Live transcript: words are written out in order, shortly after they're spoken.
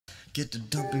Get the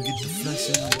dumping, get the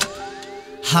flexing.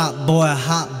 Hot boy,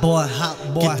 hot boy,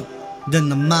 hot boy. Then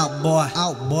the mouth boy,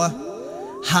 out boy.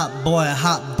 Hot boy,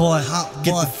 hot boy, hot boy.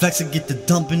 Get the flexing, get the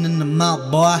dumping in the mouth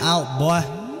boy, out boy.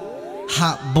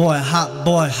 Hot boy, hot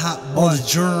boy, hot boy. All the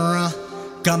jewelry around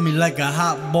got me like a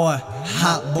hot boy.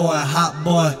 Hot boy, hot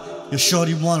boy. Your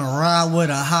shorty wanna ride with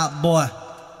a hot boy.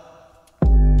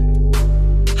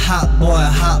 Hot boy,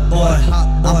 hot boy,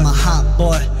 hot boy. I'm a hot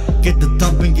boy. Get the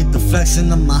thumping, get the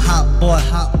flexing, I'm a hot boy,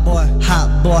 hot boy,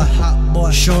 hot boy, hot boy.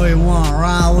 Shorty wanna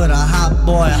ride with a hot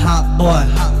boy, hot boy,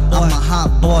 hot boy. I'm a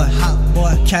hot boy, hot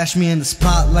boy. Catch me in the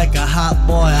spot like a hot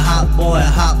boy, hot boy,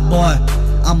 hot boy.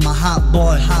 I'm a hot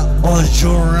boy, hot boy. All the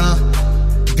jewelry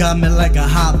around got me like a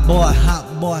hot boy,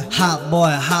 hot boy, hot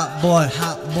boy, hot boy,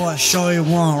 hot boy. Shorty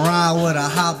wanna ride with a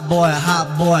hot boy,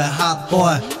 hot boy, hot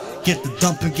boy. Get the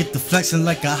dumping, get the flexing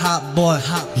like a hot boy,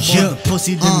 hot boy. Yeah,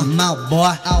 pussy in the mouth,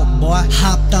 boy, out boy.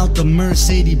 Hopped out the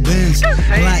Mercedes Benz,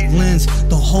 black lens.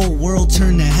 The whole world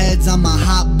turned their heads. I'm a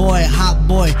hot boy, hot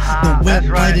boy. The whip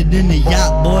brighter than the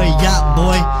yacht boy, yacht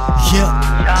boy.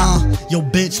 Yeah, yo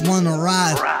bitch wanna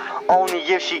ride. Only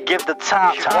if she give the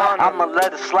top, I'ma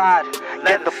let it slide.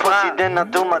 Get the pussy, then I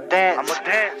do my dance.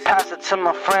 Pass it to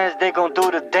my friends, they gon'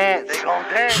 do the dance.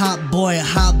 Hot boy,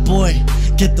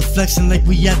 get the flexing like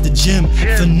we at the gym.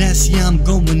 Finesse, yeah, I'm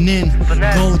going in.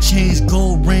 Gold chains,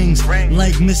 gold rings,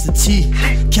 like Mr. T.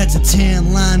 Catch a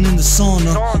tan line in the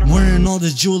sauna, wearing all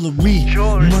this jewelry.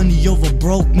 Money over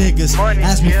broke niggas.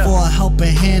 Ask me for a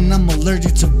helping hand, I'm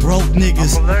allergic to broke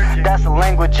niggas. That's a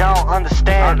language I don't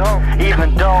understand.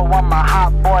 Even though I'm a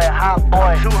hot boy,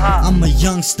 I'm a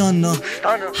young stunner.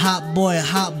 Hot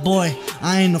boy,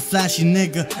 I ain't a flashy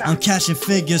nigga. I'm cashing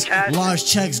figures, large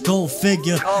checks, gold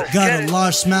figure. Got a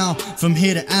large smile from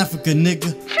here to Africa,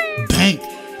 nigga. Bank.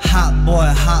 Hot boy,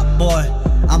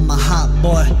 I'm a hot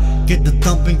boy. Get the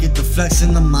thumping, get the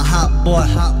flexing, I'm a hot boy,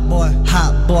 hot boy,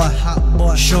 hot boy, hot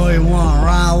boy. Shorty wanna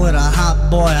ride with a hot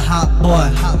boy, hot boy,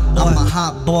 hot boy. I'm a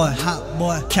hot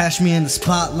boy. Catch me in the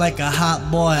spot like a hot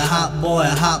boy, hot boy,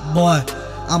 hot boy.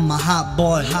 I'm a hot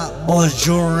boy, all the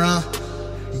jewelry around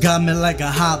got me like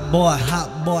a hot boy,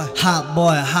 hot boy, hot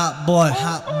boy, hot boy,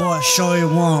 hot boy. Shorty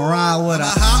wanna ride with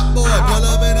a hot boy. Pull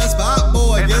up in a spot,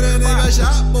 boy. Get a nigga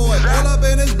shot, boy. Pull up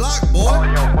in his block, boy.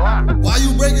 Why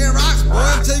you breaking rocks, boy?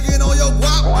 I'm taking all your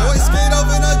guap, boy. Skate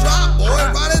up in a drop, boy.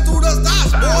 Riding through the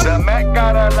stops, boy. The Mac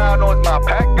got a loud noise, my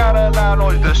pack got a loud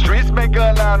noise. The streets make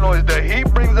a loud noise, the heat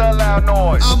brings a loud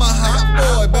noise. I'm a hot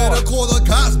boy, better call the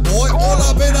cops, boy. All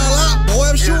up in a lot,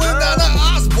 boy. I'm shooting down the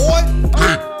ops, boy.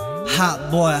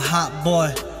 Hot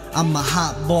boy, I'm a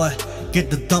hot boy. Get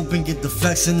the thumping, get the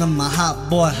flexing, I'm a hot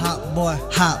boy, hot boy,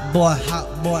 hot boy,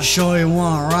 hot boy. Shorty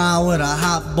wanna ride with a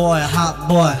hot boy, hot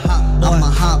boy, hot boy. I'm a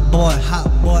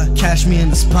hot boy. Catch me in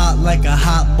the spot like a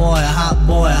hot boy, hot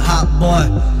boy, hot boy.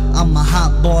 I'm a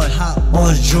hot boy, all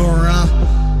the jewelry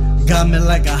around got me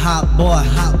like a hot boy,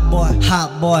 hot boy,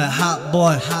 hot boy, hot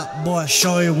boy, hot boy.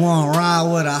 Shorty wanna ride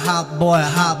with a hot boy,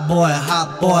 hot boy,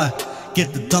 hot boy.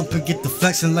 Get the dumping, get the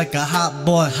flexing like a hot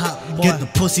boy, hot boy. Get the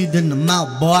pussy, then the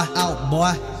mouth boy, out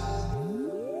boy.